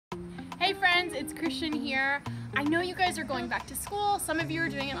friends, it's Christian here. I know you guys are going back to school. Some of you are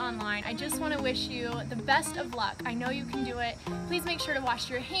doing it online. I just want to wish you the best of luck. I know you can do it. Please make sure to wash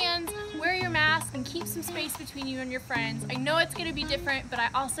your hands, wear your mask, and keep some space between you and your friends. I know it's going to be different, but I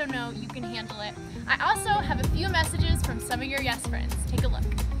also know you can handle it. I also have a few messages from some of your Yes friends. Take a look.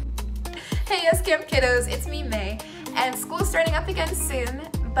 Hey Yes Camp kiddos, it's me, May, and school's starting up again soon,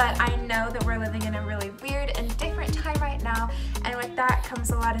 but I know that we're living in a really weird and different time right now, and with that comes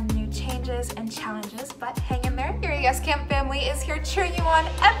a lot of new changes and challenges, but hang in there. Your Yes Camp family is here cheering you on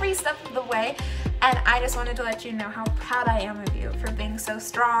every step of the way, and I just wanted to let you know how proud I am of you for being so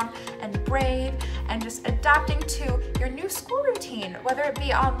strong and brave and just adapting to your new school routine, whether it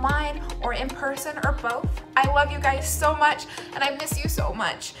be online or in person or both. I love you guys so much and I miss you so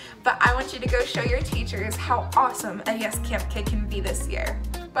much, but I want you to go show your teachers how awesome a Yes Camp kid can be this year.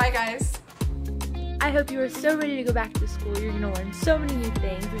 Bye guys. I hope you are so ready to go back to school. You're going to learn so many new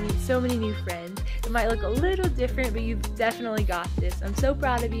things and meet so many new friends. It might look a little different, but you've definitely got this. I'm so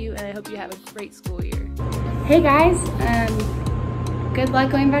proud of you, and I hope you have a great school year. Hey guys, good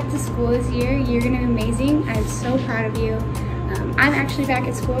luck going back to school this year. You're going to be amazing. I'm so proud of you. I'm actually back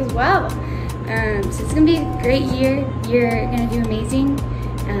at school as well. So it's going to be a great year. You're going to do amazing.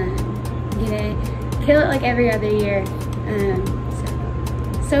 You're going to kill it like every other year.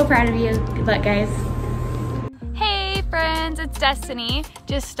 So proud of you. Good luck, guys. Hey friends, it's Destiny.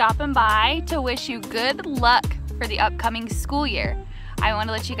 Just stopping by to wish you good luck for the upcoming school year. I want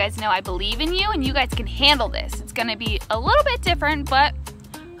to let you guys know I believe in you and you guys can handle this. It's going to be a little bit different, but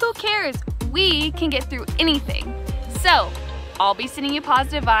who cares? We can get through anything. So I'll be sending you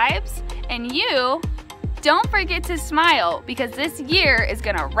positive vibes, and you don't forget to smile because this year is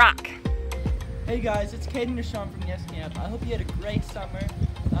going to rock. Hey guys, it's Caden Rashawn from Yes Camp. I hope you had a great summer.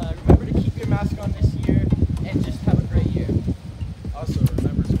 Remember to keep your mask on this year and just have a great year. Also,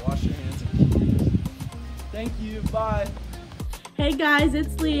 remember to wash your hands and keep your distance. Thank you. Bye. Hey guys,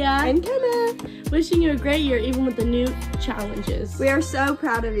 it's Leah and Kenna. Wishing you a great year even with the new challenges. We are so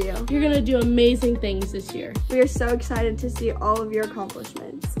proud of you. You're gonna do amazing things this year. We are so excited to see all of your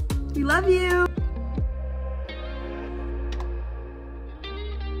accomplishments. We love you.